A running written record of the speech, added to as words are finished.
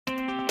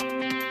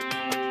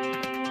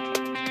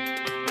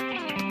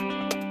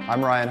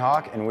I'm Ryan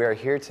Hawk, and we are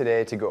here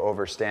today to go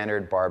over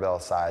standard barbell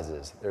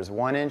sizes. There's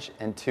 1 inch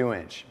and 2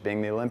 inch,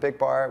 being the Olympic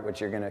bar, which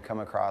you're going to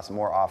come across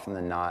more often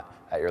than not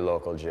at your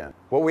local gym.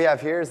 What we have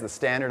here is the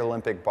standard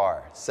Olympic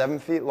bar, 7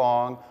 feet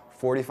long,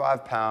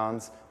 45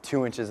 pounds,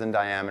 2 inches in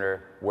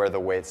diameter, where the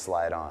weights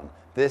slide on.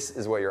 This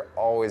is what you're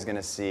always going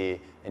to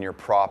see in your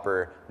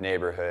proper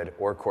neighborhood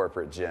or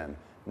corporate gym.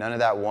 None of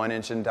that 1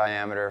 inch in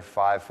diameter,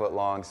 5 foot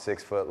long,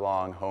 6 foot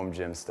long home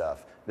gym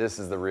stuff. This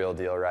is the real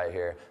deal right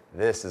here.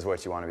 This is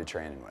what you want to be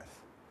training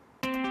with.